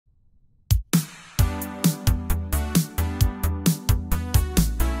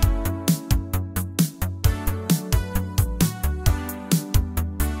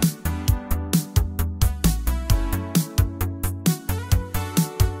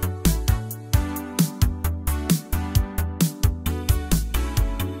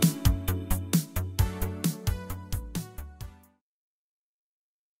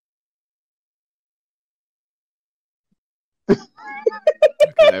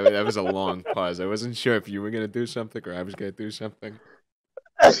that was a long pause. I wasn't sure if you were gonna do something or I was gonna do something.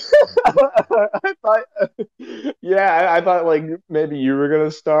 I thought, yeah, I thought like maybe you were gonna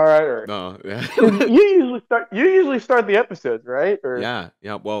start, or No, yeah, because you usually start the episodes, right? Or yeah.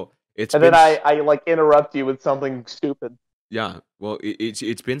 Well, it's and been then I like interrupt you with something stupid. yeah. Well,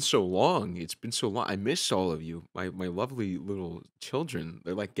 it's been so long. It's been so long. I miss all of you, my lovely little children.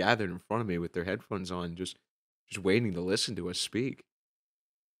 They're like gathered in front of me with their headphones on, just waiting to listen to us speak.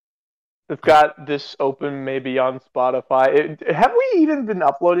 I've got this open maybe on Spotify. Have we even been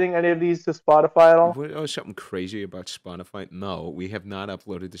uploading any of these to Spotify at all? What something crazy about Spotify? No, we have not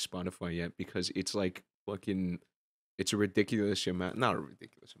uploaded to Spotify yet because it's like fucking. It's a ridiculous amount. Not a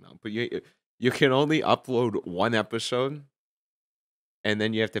ridiculous amount, but you can only upload one episode, and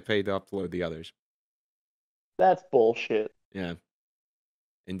then you have to pay to upload the others. That's bullshit. Yeah,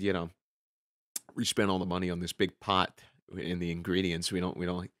 and we spent all the money on this big pot in the ingredients. We don't.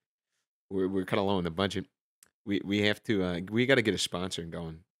 We're kind of low on the budget. We have to. We got to get a sponsor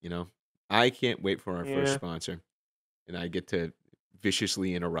going. I can't wait for our first Yeah. sponsor, and I get to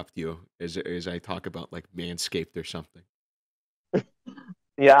viciously interrupt you as I talk about like Manscaped or something.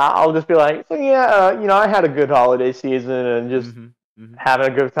 Yeah, I'll just be like, so yeah, I had a good holiday season and just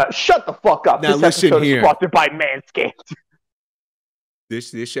having a good time. Shut the fuck up. Now This listen episode here. is sponsored by Manscaped.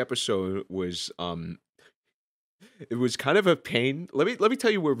 This episode was it was kind of a pain. Let me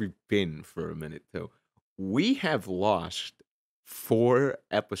tell you where we've been for a minute though. We have lost 4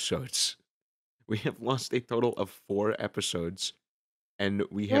 episodes. We have lost a total of 4 episodes, and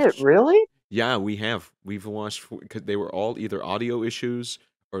we have Shit, really? yeah, we have. We've lost because they were all either audio issues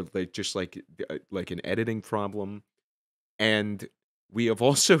or like just like an editing problem, and we have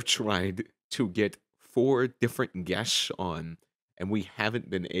also tried to get 4 different guests on, and we haven't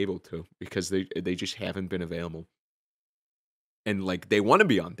been able to because they just haven't been available. And like they want to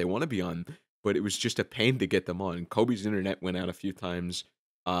be on, but it was just a pain to get them on. Kobe's internet went out a few times.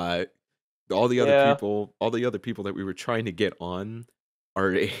 Uh, all the other Yeah. people that we were trying to get on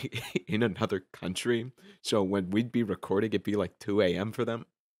are in another country. So when we'd be recording, it'd be like 2 a.m. for them.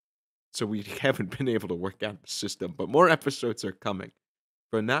 So we haven't been able to work out the system, but more episodes are coming.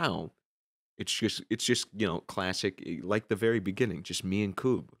 For now, it's just classic, like the very beginning, just me and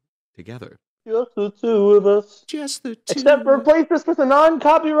Koob together. Just the two of us. Just the two. Except for replace this with a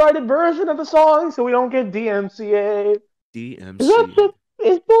non-copyrighted version of the song so we don't get DMCA. DMC. That shit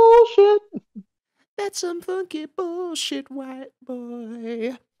is bullshit. That's some funky bullshit, white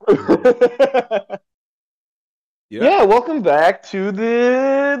boy. Yeah, welcome back to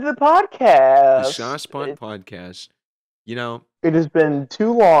the podcast. The Sauce podcast. It has been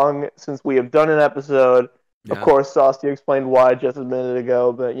too long since we have done an episode. Yeah. Of course, Saucy explained why just a minute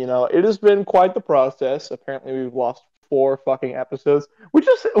ago, but it has been quite the process. Apparently, we've lost 4 fucking episodes. We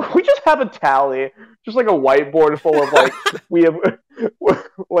just have a tally, just like a whiteboard full of like we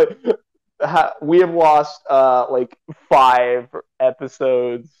have lost like 5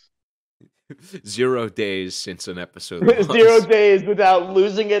 episodes. 0 days since an episode. 0 days without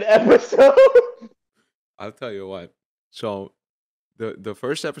losing an episode. I'll tell you what. So the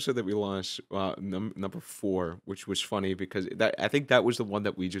first episode that we launched, number 4, which was funny because I think that was the one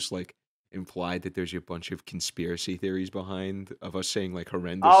that we just like implied that there's a bunch of conspiracy theories behind of us saying like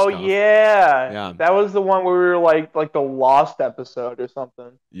horrendous stuff. Yeah, that was the one where we were like the Lost episode or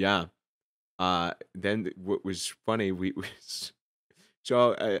something. Yeah. Then what was funny,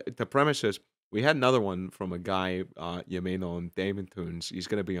 so the premise is we had another one from a guy you may know him, Damon Toons. He's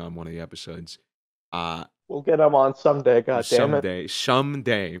gonna be on one of the episodes. We'll get him on someday. God damn it!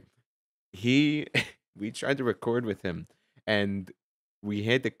 Someday. We tried to record with him, and we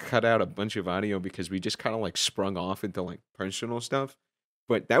had to cut out a bunch of audio because we just kind of like sprung off into like personal stuff.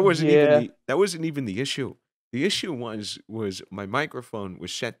 But that wasn't even the issue. The issue was my microphone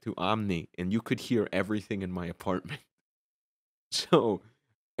was set to Omni, and you could hear everything in my apartment. So,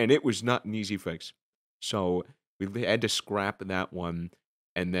 and it was not an easy fix. So we had to scrap that one.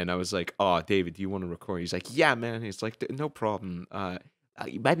 And then I was like, "Oh, David, do you want to record?" He's like, "Yeah, man." He's like, "No problem.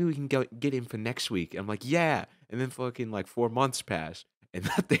 Maybe we can get in for next week." I'm like, "Yeah." And then fucking like 4 months pass, and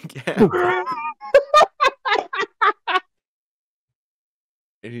nothing happened.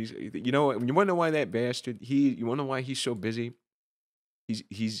 And you want to know why that bastard? You want to know why he's so busy?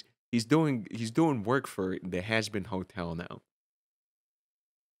 He's doing work for the Has Been Hotel now.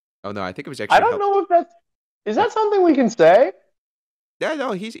 Oh no, I think it was actually. I don't know if is that something we can say? Yeah,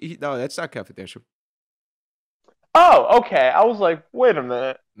 no, no, that's not confidential. Oh, okay. I was like, wait a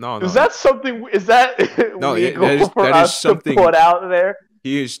minute. No. Is that something? Is that no, legal that is for us something to put out there?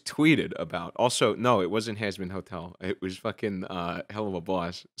 He is tweeted about. Also, no, it wasn't Hasbin Hotel. It was fucking Hell of a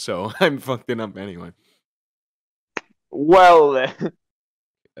Boss. So I'm fucked it up anyway. Well then.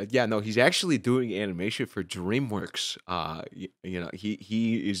 Yeah, no, he's actually doing animation for DreamWorks.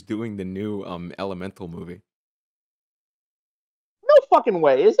 He is doing the new Elemental movie. No fucking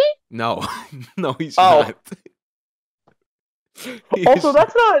way, is he? No, no, he's Oh. not. Also, He's,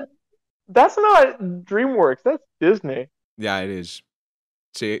 that's not DreamWorks. That's Disney. yeah, it is.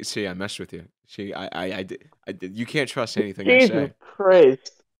 See, I messed with you. See, I did. You can't trust anything I Jesus say.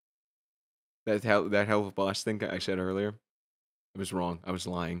 Christ. That hell of a boss thing I said earlier. I was wrong. I was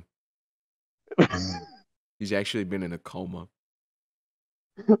lying. He's actually been in a coma.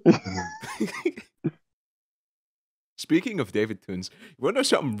 Speaking of David Tunes, you want to know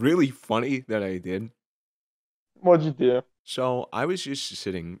something really funny that I did? What'd you do? So I was just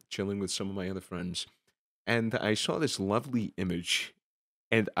sitting, chilling with some of my other friends, and I saw this lovely image,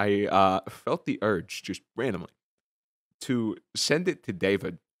 and I felt the urge, just randomly, to send it to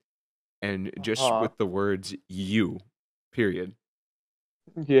David, and just Huh. with the words "you," period.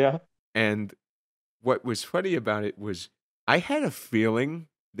 Yeah. And what was funny about it was I had a feeling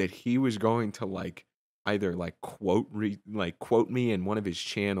that he was going to like either like quote me in one of his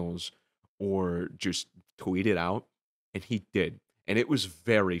channels or just tweet it out, and he did. And it was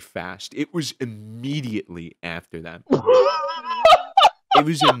very fast. It was immediately after that. It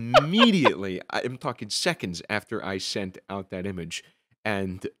was immediately, I'm talking seconds after I sent out that image.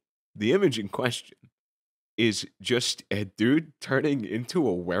 And the image in question is just a dude turning into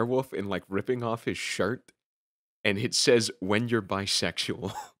a werewolf and like ripping off his shirt. And it says, "When you're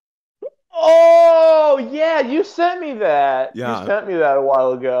bisexual." Oh yeah, you sent me that. You Yeah, sent me that a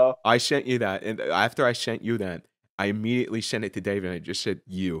while ago. I sent you that. And after I sent you that, I immediately sent it to David and I just said,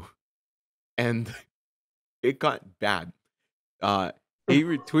 "You." And it got bad. Uh, he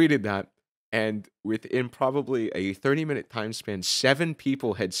retweeted that. And within probably a 30-minute time span, 7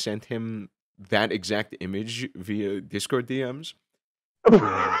 people had sent him that exact image via Discord DMs.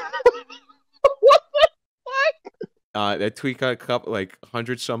 What the fuck? That tweet got a couple, like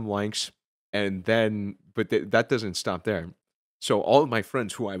 100 some likes, and then, but that doesn't stop there. So all of my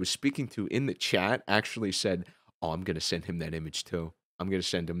friends who I was speaking to in the chat actually said, "Oh, I'm gonna send him that image too. I'm gonna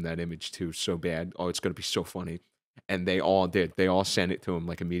send him that image too. So bad. Oh, it's gonna be so funny." And they all did. They all sent it to him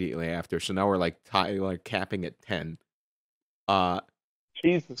like immediately after. So now we're like like capping at 10. Uh,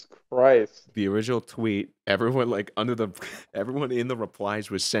 Jesus Christ. the original tweet, everyone like under the, everyone in the replies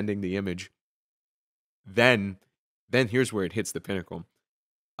was sending the image. Then, then here's where it hits the pinnacle.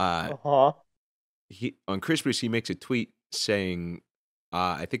 Uh-huh. He on Christmas he makes a tweet saying,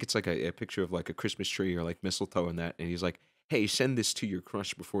 I think it's like a picture of like a Christmas tree or like mistletoe and that, and he's like, "Hey, send this to your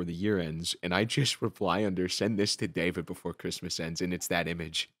crush before the year ends." And I just reply under, "Send this to David before Christmas ends," and it's that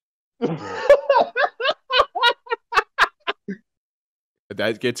image.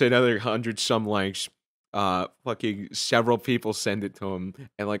 That gets another 100 some likes. Fucking several people send it to him,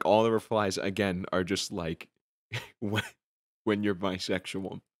 and like all the replies again are just like, when you're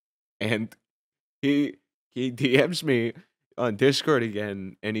bisexual, and he DMs me on Discord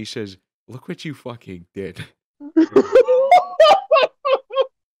again, and he says, "Look what you fucking did."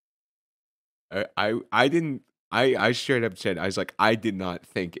 I didn't. I straight up said, I was like, I did not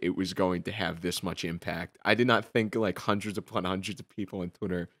think it was going to have this much impact. I did not think like hundreds upon hundreds of people on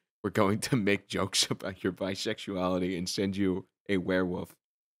Twitter were going to make jokes about your bisexuality and send you a werewolf.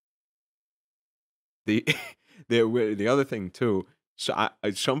 The the other thing too. So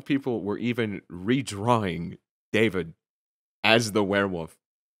some people were even redrawing David as the werewolf.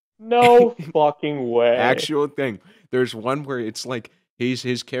 No fucking way. Actual thing. There's one where it's like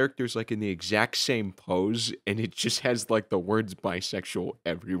his character's like in the exact same pose, and it just has like the words bisexual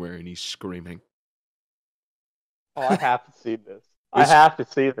everywhere, and he's screaming. Oh, I have to see this. I have to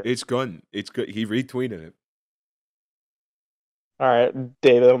see this. It's good. It's good. He retweeted it. All right,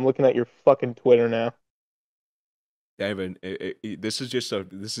 David, I'm looking at your fucking Twitter now. David, this is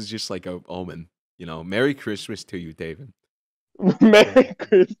just like a omen. You know, Merry Christmas to you, David. Merry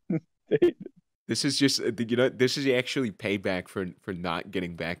Christmas, David. This is just this is actually payback for not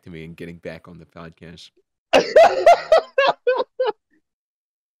getting back to me and getting back on the podcast.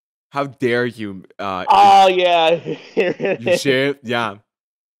 How dare you? Oh yeah, You see it? Yeah.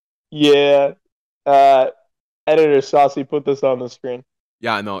 Yeah. Editor Saucy, put this on the screen.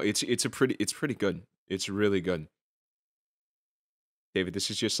 Yeah, no, it's pretty good. It's really good. David,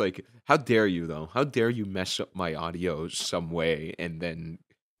 this is just like, how dare you though? How dare you mess up my audio some way and then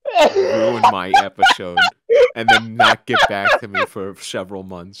ruin my episode and then not get back to me for several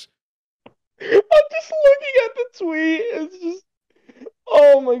months? I'm just looking at the tweet. It's just,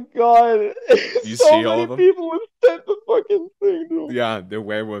 Oh my god. You So see all many of them? people have sent the fucking thing to him. Yeah, they're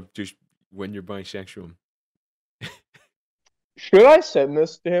werewolf just when you're bisexual. Should I send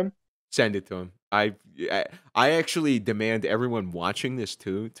this to him? Send it to him. I actually demand everyone watching this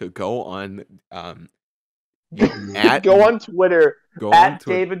too to go on at Go on Twitter go on at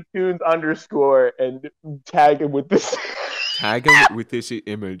Twitter, David Tunes _ and tag him with this. tag him with this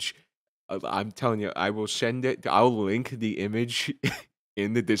image. I'm telling you, I will send it. I'll link the image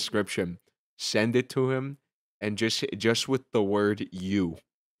in the description. Send it to him, and just with the word you,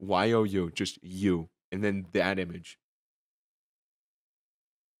 you, just you, and then that image.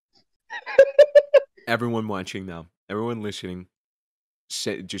 Everyone watching now, everyone listening,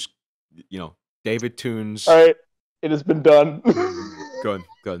 just David Tunes. All right, it has been done. Good.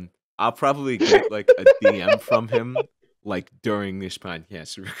 I'll probably get like a DM from him like during this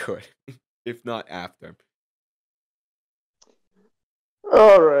podcast recording, if not after.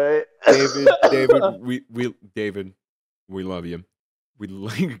 All right, David, we love you. We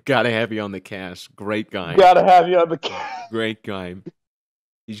gotta have you on the cast. Great guy. Gotta have you on the cast. Great guy.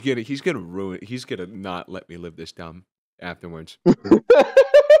 He's gonna ruin. He's gonna not let me live this down afterwards.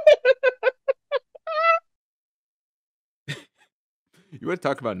 You want to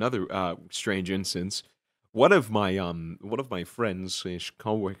talk about another strange instance? One of my friends /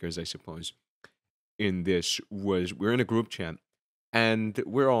 coworkers, I suppose, in this we're in a group chat, and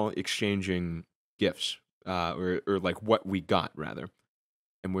we're all exchanging gifts, or like what we got rather,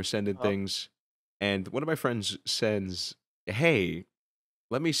 and we're sending things, and one of my friends sends, "Hey,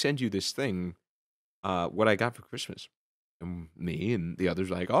 let me send you this thing, what I got for Christmas," and me and the others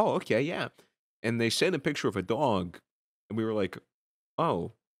are like, "Oh, okay, yeah," and they sent a picture of a dog, and we were like,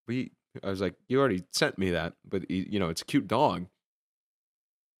 "Oh, I was like, you already sent me that, but it's a cute dog."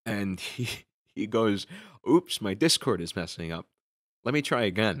 And he goes, "Oops, my Discord is messing up. Let me try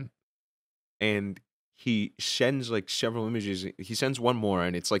again." And he sends like several images. He sends one more,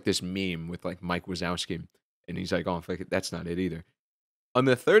 and it's like this meme with like Mike Wazowski, and he's like, "Oh, fuck it, that's not it either." On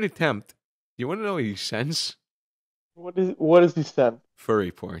the third attempt, do you want to know what he sends? What does he send?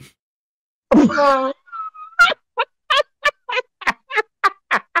 Furry porn.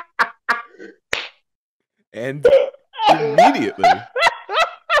 And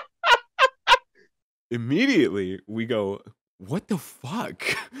immediately we go, "What the fuck?"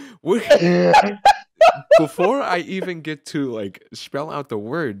 Before I even get to like spell out the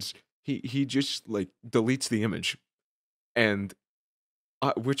words, he just like deletes the image, and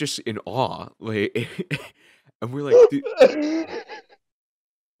we're just in awe, like, and we're like,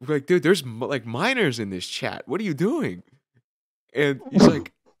 dude, there's like minors in this chat. What are you doing? And he's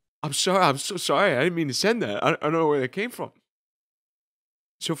like, "I'm sorry. I'm so sorry. I didn't mean to send that. I don't know where that came from."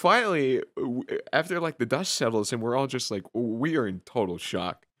 So finally, after like the dust settles, and we're all just like, we are in total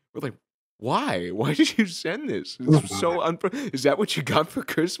shock. We're like, "Why? Why did you send this? It's so Is that what you got for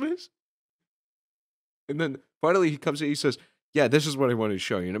Christmas?" And then finally he comes in, he says, "Yeah, this is what I wanted to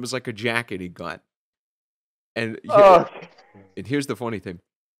show you." And it was like a jacket he got. And here's the funny thing.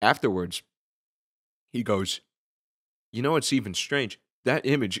 Afterwards, he goes, "You know what's even strange? That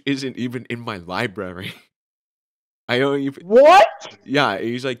image isn't even in my library." I don't even. What? Yeah,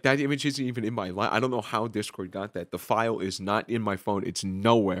 he's like, "That image isn't even in my I don't know how Discord got that. The file is not in my phone. It's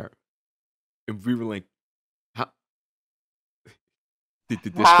nowhere." And we were like, "How did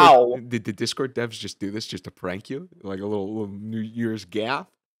the Discord devs just do this just to prank you? Like a little New Year's gaff?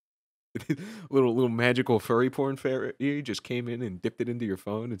 little magical furry porn fairy just came in and dipped it into your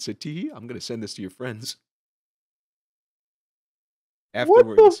phone and said, 'Tee, I'm gonna send this to your friends.'"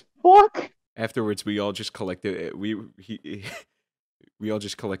 Afterwards, what the fuck? Afterwards, we all just we all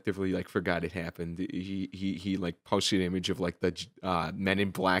just collectively like forgot it happened. He like posted an image of like the Men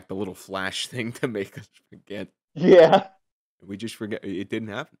in Black, the little flash thing to make us forget. Yeah. We just forget it didn't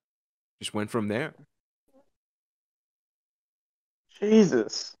happen. Just went from there.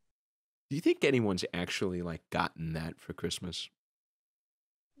 Jesus. Do you think anyone's actually like gotten that for Christmas?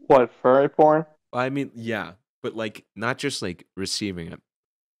 What, furry porn? I mean, yeah, but like not just like receiving it,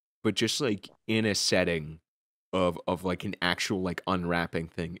 but just like in a setting of like an actual like unwrapping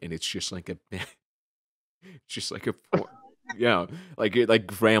thing, and it's just like just like a yeah, like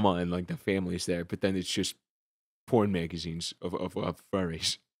grandma and like the family's there, but then it's just porn magazines of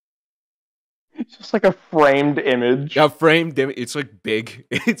furries. It's just like a framed image. Yeah, framed image. It's like big.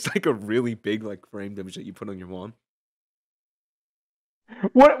 It's like a really big like framed image that you put on your wall.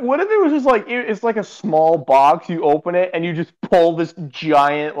 What if it was just like it's like a small box, you open it and you just pull this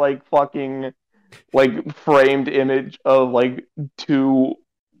giant like fucking like framed image of like two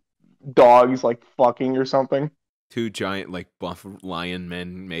dogs like fucking or something? two giant like buff lion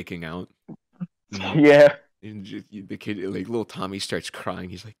men making out. And, Yeah. and the kid, like little Tommy, starts crying.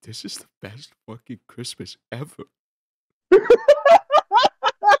 He's like, "This is the best fucking Christmas ever."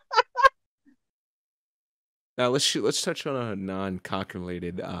 Now let's touch on a non-cock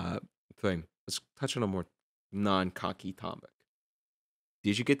related thing. Let's touch on a more non-cocky topic.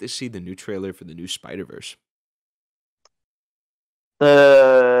 Did you get to see the new trailer for the new Spider-Verse?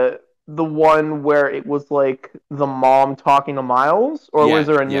 The one where it was like the mom talking to Miles, or was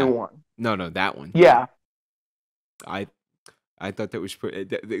Yeah, there a new yeah. one? No, that one. Yeah. I I thought that was pretty.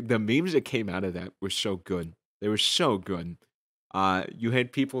 The memes that came out of that were so good. They were so good. You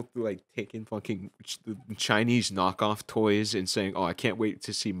had people like taking fucking Chinese knockoff toys and saying, "Oh, I can't wait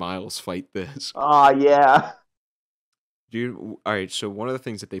to see Miles fight this." Yeah. Dude, all right. So one of the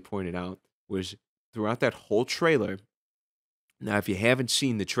things that they pointed out was throughout that whole trailer. Now, if you haven't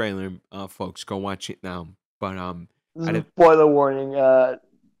seen the trailer, folks, go watch it now. But This out is of, a spoiler warning. the,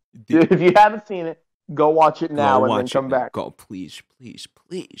 If you haven't seen it, go watch it go now and then watch it come now. back. Go, please, please,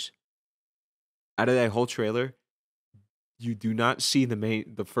 please. Out of that whole trailer, you do not see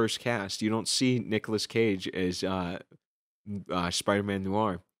the first cast. You don't see Nicolas Cage as Spider-Man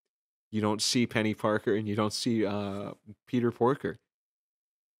Noir. You don't see Penny Parker, and you don't see Peter Porker.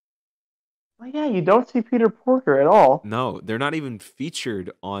 Oh yeah, you don't see Peter Porker at all. No, they're not even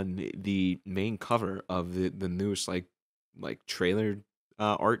featured on the main cover of the newest like trailer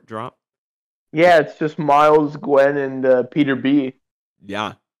art drop. Yeah, it's just Miles, Gwen, and Peter B.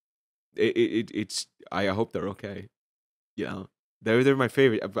 Yeah, it's. I hope they're okay. Yeah, they're my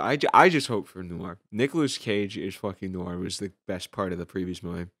favorite. But I just hope for Noir. Nicolas Cage is fucking Noir was the best part of the previous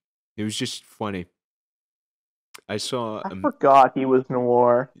movie. It was just funny. I saw I forgot he was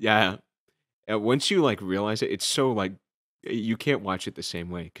Noir. yeah. Once you like realize it, it's so like you can't watch it the same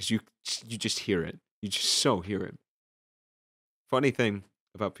way because you just hear it. You just so hear it. Funny thing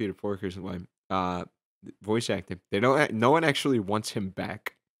about Peter Porker's like voice acting, they don't. No one actually wants him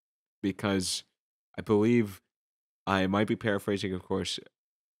back because I believe I might be paraphrasing, of course.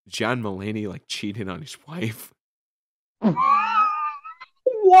 John Mulaney like cheated on his wife.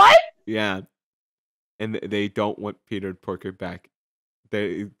 What? Yeah, and they don't want Peter Porker back.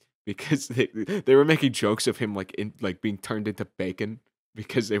 They because they were making jokes of him like being turned into bacon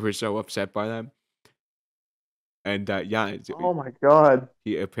because they were so upset by that. And yeah, Oh my god.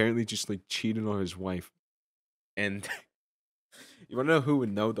 he apparently just like cheated on his wife. And you want to know who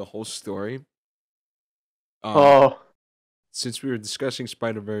would know the whole story? Oh. Since we were discussing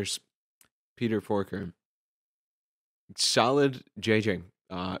Spider-Verse, Peter Porker, solid JJ.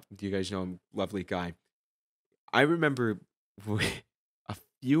 Do you guys know him? Lovely guy. I remember a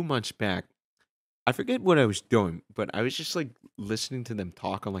few months back, I forget what I was doing, but I was just like listening to them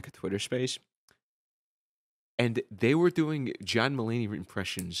talk on like a Twitter space. And they were doing John Mulaney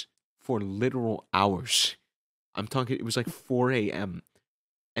impressions for literal hours. I'm talking, it was like 4 a.m.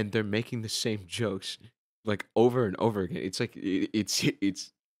 and they're making the same jokes like over and over again. It's like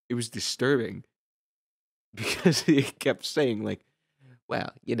it was disturbing because he kept saying like,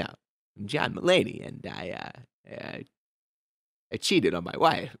 "Well, you know, I'm John Mulaney, and I cheated on my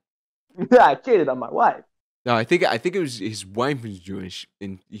wife." I cheated on my wife. No, I think it was his wife was Jewish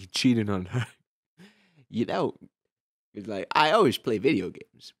and he cheated on her. You know, it's like I always play video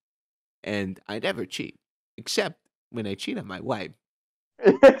games, and I never cheat except when I cheat on my wife.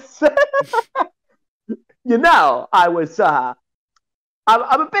 You know, I'm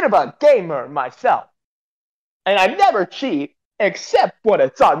a bit of a gamer myself, and I never cheat except when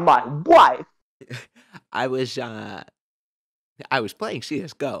it's on my wife. I was playing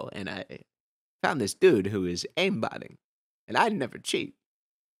CS:GO and I found this dude who is aimbotting, and I never cheat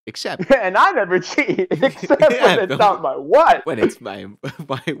except And I never cheat except Yeah, when it's not my wife. when it's my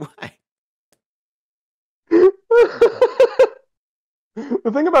wife.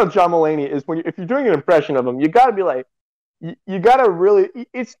 The thing about John Mulaney is if you're doing an impression of him, you got to be like, you got to really.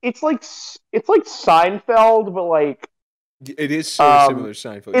 It's like Seinfeld, but like It is sort of similar to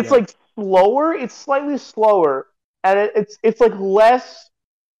Seinfeld. it's Yeah. like slower. It's slightly slower, and it's like less.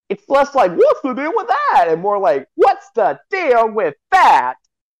 It's less like what's the deal with that, and more like what's the deal with that.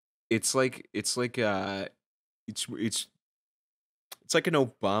 It's like it's like an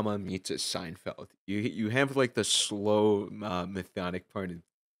Obama meets a Seinfeld. You have like the slow methodic part of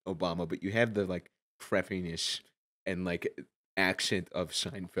Obama, but you have the like preppiness and like accent of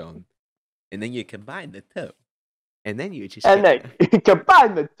Seinfeld, and then you combine the two, and then you just And get, then you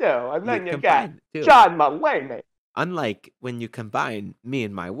combine the two, and then you got combine the two. John Mulaney. Unlike when you combine me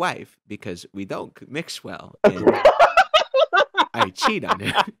and my wife because we don't mix well, and I cheat on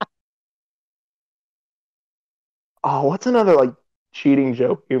her. Oh, what's another like cheating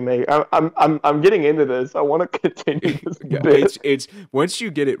joke you make? I'm getting into this. I want to continue this Yeah, bit. it's once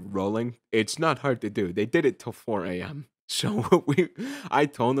you get it rolling, it's not hard to do. They did it till 4 a.m. So I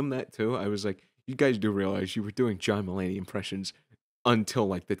told them that too. I was like, you guys do realize you were doing John Mulaney impressions until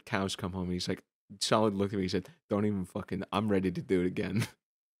like the cows come home. And he's like, solid looked at me. He said, "Don't even fucking. I'm ready to do it again."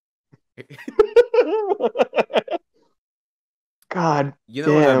 God You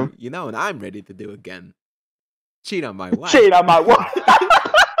know what damn. I'm ready to do again. Cheat on my wife. Cheat on my wife.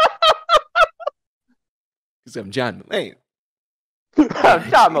 Because I'm John Mulaney. I'm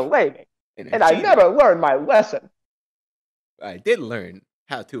John Mulaney. And I never learned my lesson. I did learn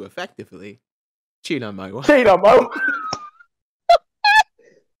how to effectively cheat on my wife. Cheat on my wife.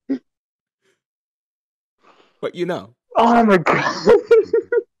 But you know. Oh my god.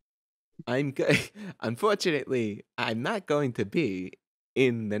 Unfortunately, I'm not going to be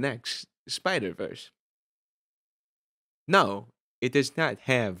in the next Spider-Verse. No, it does not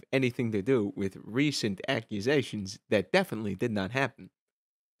have anything to do with recent accusations that definitely did not happen.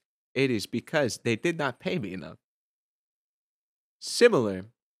 It is because they did not pay me enough. Similar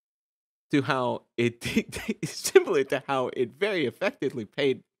to how it very effectively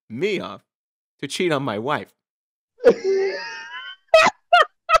paid me off to cheat on my wife.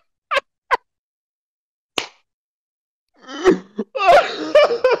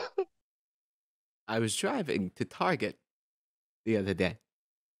 I was driving to Target the other day,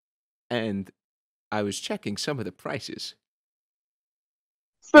 and I was checking some of the prices.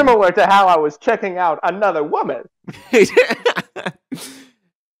 Similar to how I was checking out another woman.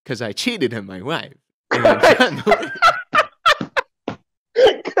 Because I cheated on my wife. Because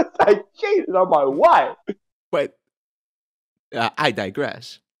I cheated on my wife. But I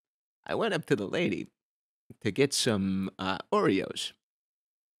digress. I went up to the lady to get some Oreos.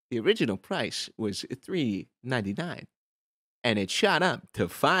 The original price was $3.99, and it shot up to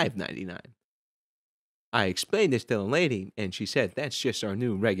 $5.99. I explained this to the lady, and she said, "That's just our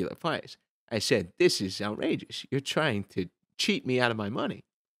new regular price." I said, "This is outrageous. You're trying to cheat me out of my money."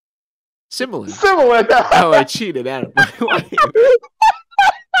 Similar to how I cheated out of my wife.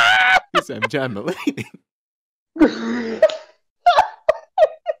 Because I'm John Mulaney.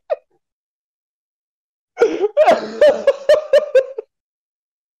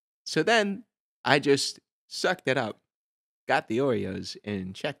 So then I just sucked it up, got the Oreos,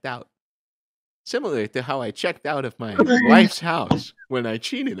 and checked out. Similar to how I checked out of my wife's house when I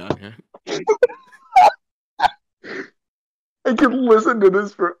cheated on her. I could listen to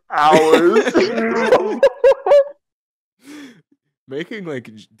this for hours.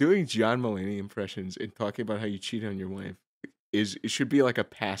 Doing John Mulaney impressions and talking about how you cheat on your wife it should be like a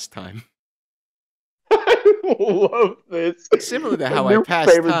pastime. I love this. Similar to how I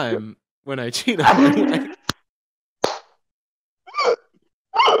pass time when I cheat on my wife.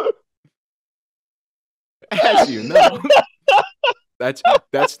 As you know. That's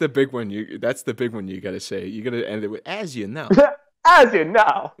the big one you gotta say. You gotta end it with "as you know." As you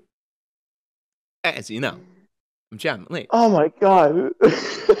know. As you know. I'm John Mulaney. Oh my god.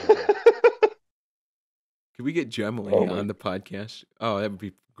 Can we get John Mulaney on the podcast? Oh, that would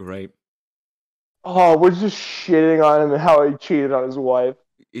be great. Oh, we're just shitting on him and how he cheated on his wife.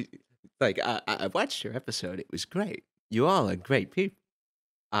 I watched your episode. It was great. You all are great people.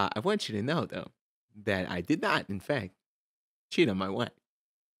 I want you to know, though, that I did not, in fact, cheat on my wife.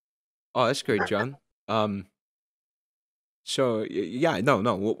 Oh, that's great, John. So yeah,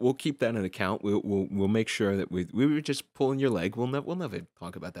 no, we'll keep that in account. We'll make sure that we were just pulling your leg. We'll never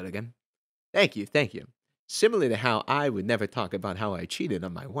talk about that again. Thank you. Similar to how I would never talk about how I cheated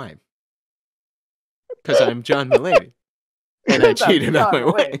on my wife, because I'm John Mulaney, and I cheated on my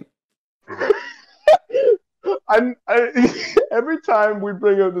wife. Every time we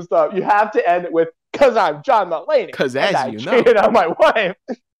bring up this stuff, you have to end it with "cause I'm John Mulaney." Because as you know, cheated on my wife.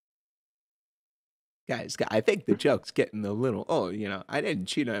 Guys, I think the joke's getting a little. Oh, I didn't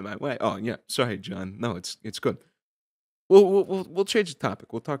cheat on my wife. Oh, yeah, sorry, John. No, it's good. We'll change the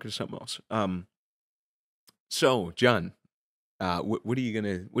topic. We'll talk to something else. So, John, what are you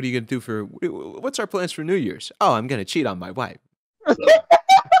gonna do for? What's our plans for New Year's? Oh, I'm gonna cheat on my wife.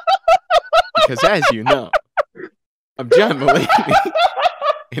 Because as you know, I'm John Mulaney,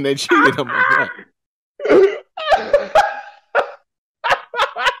 and I cheated on my wife.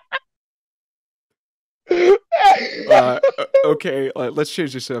 Okay, let's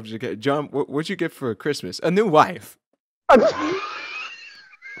change the subject. Okay, John, what'd you get for Christmas? A new wife. Because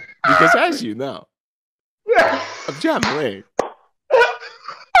as you know, I'm John Mulaney,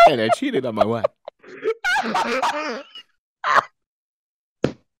 and I cheated on my wife.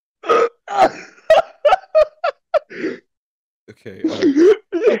 Okay. All right.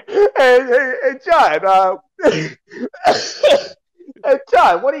 Hey, John. Hey,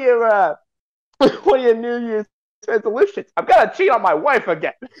 John. What are your New Year's resolutions? I'm gonna cheat on my wife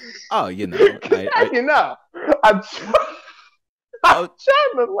again. Oh, As you know, I'm I'm oh,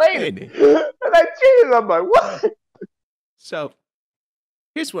 John Mulaney, Andy. and I cheated on my wife. So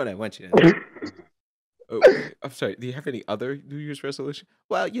here's what I want you to know. Oh, I'm sorry. Do you have any other New Year's resolution?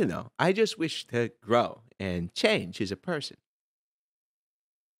 Well, I just wish to grow and change as a person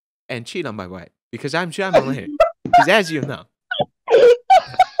and cheat on my wife because I'm John Mulaney. Because as you know,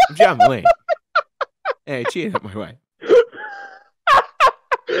 I'm John Mulaney and I cheated on my wife.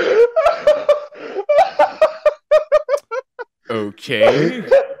 Okay.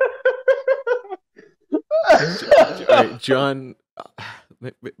 All right, John.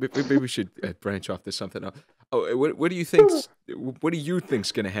 Maybe we should branch off to something else. Oh, what do you think? What do you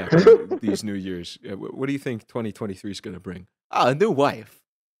think's gonna happen these New Years? What do you think 2023 is gonna bring? Oh, a new wife,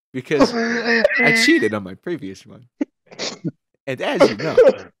 because I cheated on my previous one, and as you know,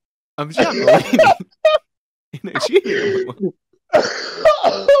 I'm John Mulaney, and I cheated on my wife.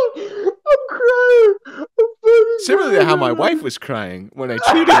 I'm crying. Similar to how my wife was crying when I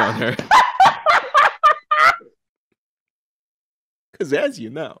cheated on her. Because as you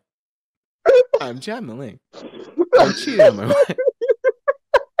know, I'm John Mulaney. I cheated on my wife.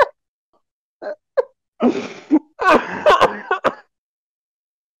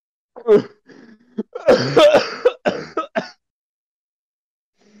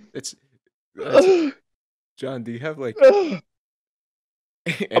 It's John, do you have like anything?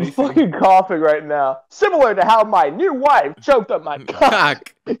 I'm fucking coughing right now. Similar to how my new wife choked up my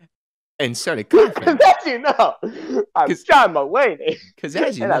cock and started coughing. Because as you know, I'm John Mulaney. Because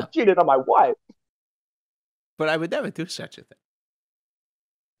as you and know, I cheated on my wife. But I would never do such a thing.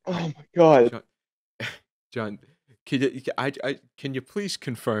 Oh my god, John, can you please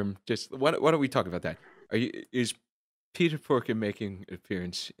confirm? Just why don't we talk about that? Is Peter Porker making an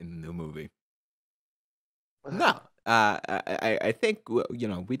appearance in the movie? No. I think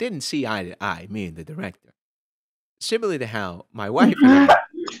we didn't see eye to eye, me and the director. Similarly to how my wife and I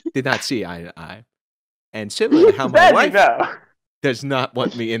did not see eye to eye, and similar to how my wife does not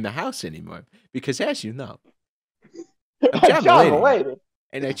want me in the house anymore, because as you know, I'm John Mulaney,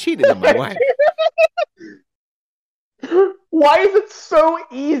 and I cheated on my wife. Why is it so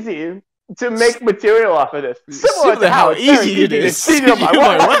easy to make material off of this? Similar to how easy it is to cheat on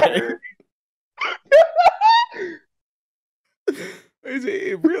my wife.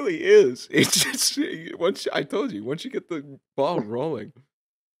 It really is. It's just once I told you, once you get the ball rolling.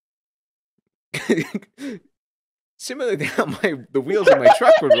 Similar to how the wheels of my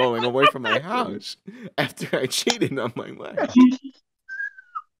truck were rolling away from my house after I cheated on my wife.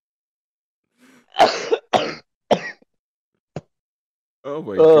 Oh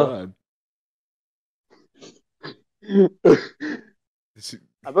my god.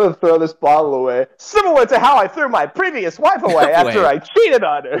 I'm gonna throw this bottle away. Similar to how I threw my previous wife away after I cheated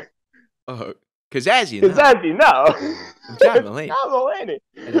on her. Oh, because as you know, I'm John Mulaney.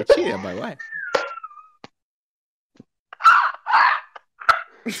 And I cheated on my wife.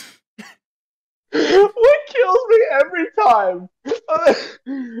 What kills me every time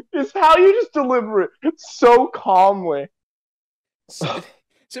is how you just deliver it so calmly.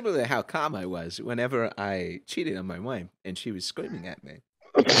 Similar to how calm I was whenever I cheated on my wife and she was screaming at me.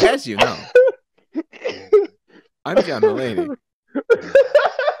 As you know, I'm John Mulaney,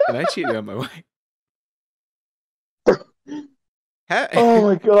 and I cheated on my wife. Oh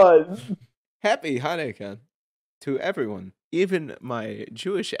my god. Happy Hanukkah to everyone, even my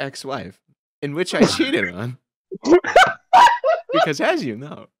Jewish ex-wife, in which I cheated on. Because as you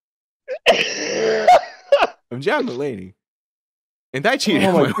know, I'm John Mulaney, and I cheated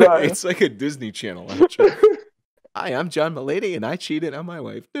on my wife. It's like a Disney Channel, actually. Hi, I'm John Mulaney, and I cheated on my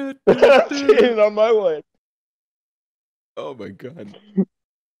wife. Cheated on my wife. Oh my god.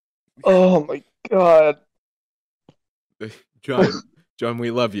 Oh my god. John,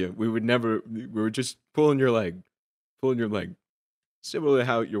 we love you. We were just pulling your leg. Similar to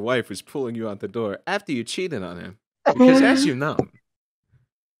how your wife was pulling you out the door after you cheated on him. Because as you know,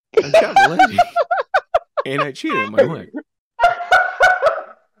 I'm John Mulaney, and I cheated on my wife.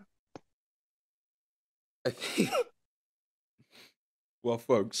 Well,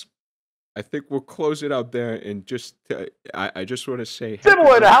 folks, I think we'll close it out there and just I just want to say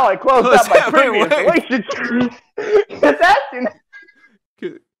similar to how I closed out my previous relationship.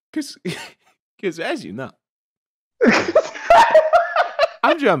 Because as you know,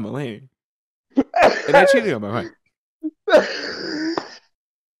 I'm John Mulaney, and I cheated on my wife.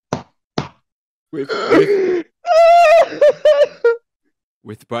 with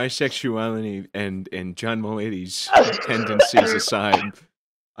With bisexuality and John Mulaney's tendencies aside,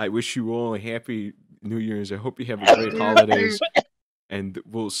 I wish you all a happy New Year's. I hope you have a great holidays, and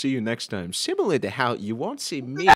we'll see you next time. Similar to how you won't see me